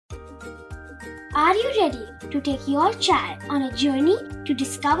Are you ready to take your child on a journey to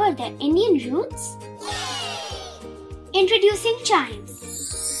discover their Indian roots? Introducing Chimes,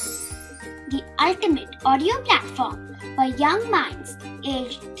 the ultimate audio platform for young minds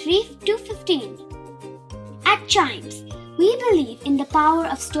aged 3 to 15. At Chimes, we believe in the power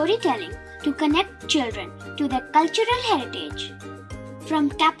of storytelling to connect children to their cultural heritage. From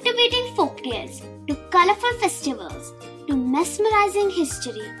captivating folktales to colorful festivals to mesmerizing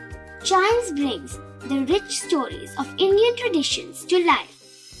history, Chimes brings the rich stories of Indian traditions to life.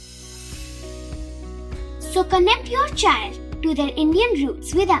 So connect your child to their Indian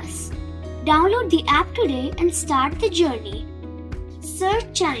roots with us. Download the app today and start the journey. Search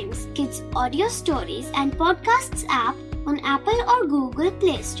Chimes Kids Audio Stories and Podcasts app on Apple or Google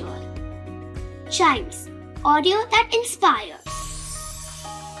Play Store. Chimes, audio that inspires.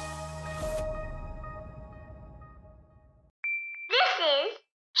 This is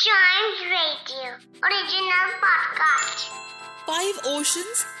Chimes Radio, original podcast. 5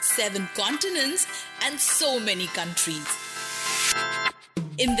 oceans, 7 continents, and so many countries.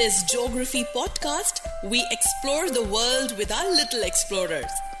 In this geography podcast, we explore the world with our little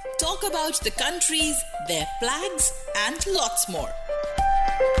explorers. Talk about the countries, their flags, and lots more.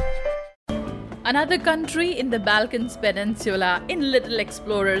 Another country in the Balkans Peninsula in Little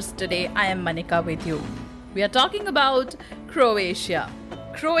Explorers. Today, I am Manika with you. We are talking about Croatia.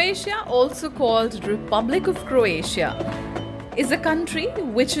 Croatia, also called Republic of Croatia, is a country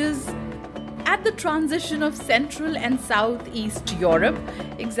which is at the transition of Central and Southeast Europe,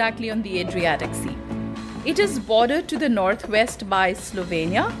 exactly on the Adriatic Sea. It is bordered to the northwest by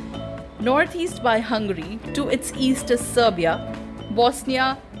Slovenia, northeast by Hungary, to its east is Serbia,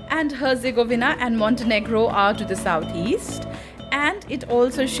 Bosnia and Herzegovina and Montenegro are to the southeast, and it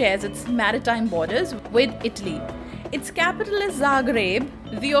also shares its maritime borders with Italy. Its capital is Zagreb.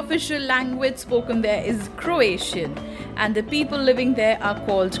 The official language spoken there is Croatian, and the people living there are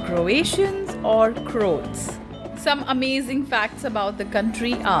called Croatians or Croats. Some amazing facts about the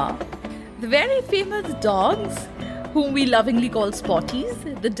country are: the very famous dogs, whom we lovingly call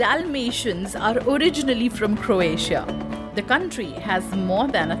Spotties, the Dalmatians, are originally from Croatia. The country has more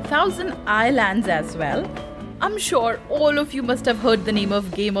than 1,000 islands as well. I'm sure all of you must have heard the name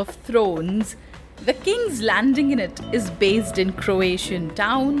of Game of Thrones. The King's Landing in it is based in Croatian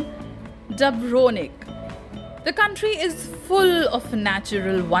town Dubrovnik. The country is full of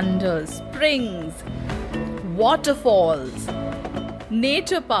natural wonders, springs, waterfalls,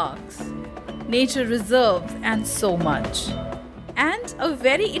 nature parks, nature reserves, and so much. And a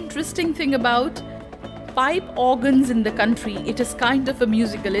very interesting thing about pipe organs in the country, it is kind of a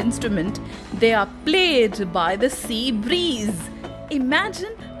musical instrument. They are played by the sea breeze.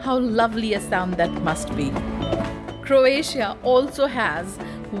 Imagine how lovely a sound that must be. Croatia also has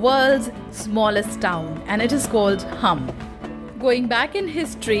world's smallest town, and it is called Hum. Going back in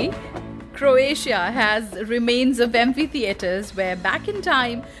history, Croatia has remains of amphitheaters where back in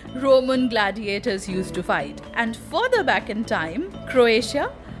time Roman gladiators used to fight. And further back in time,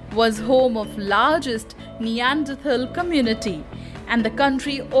 Croatia was home of largest Neanderthal community, and the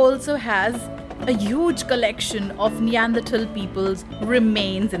country also has a huge collection of Neanderthal people's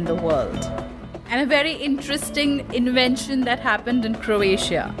remains in the world. And a very interesting invention that happened in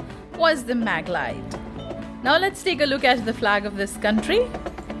Croatia was the Maglite. Now let's take a look at the flag of this country.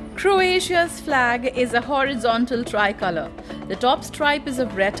 Croatia's flag is a horizontal tricolor. The top stripe is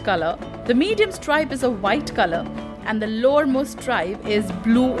of red color, the medium stripe is a white color, and the lowermost stripe is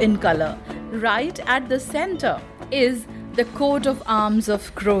blue in color. Right at the center is the coat of arms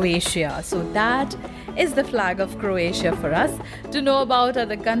of Croatia. So that is the flag of Croatia for us. To know about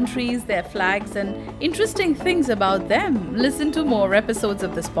other countries, their flags, and interesting things about them, listen to more episodes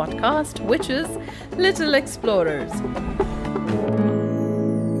of this podcast, which is Little Explorers.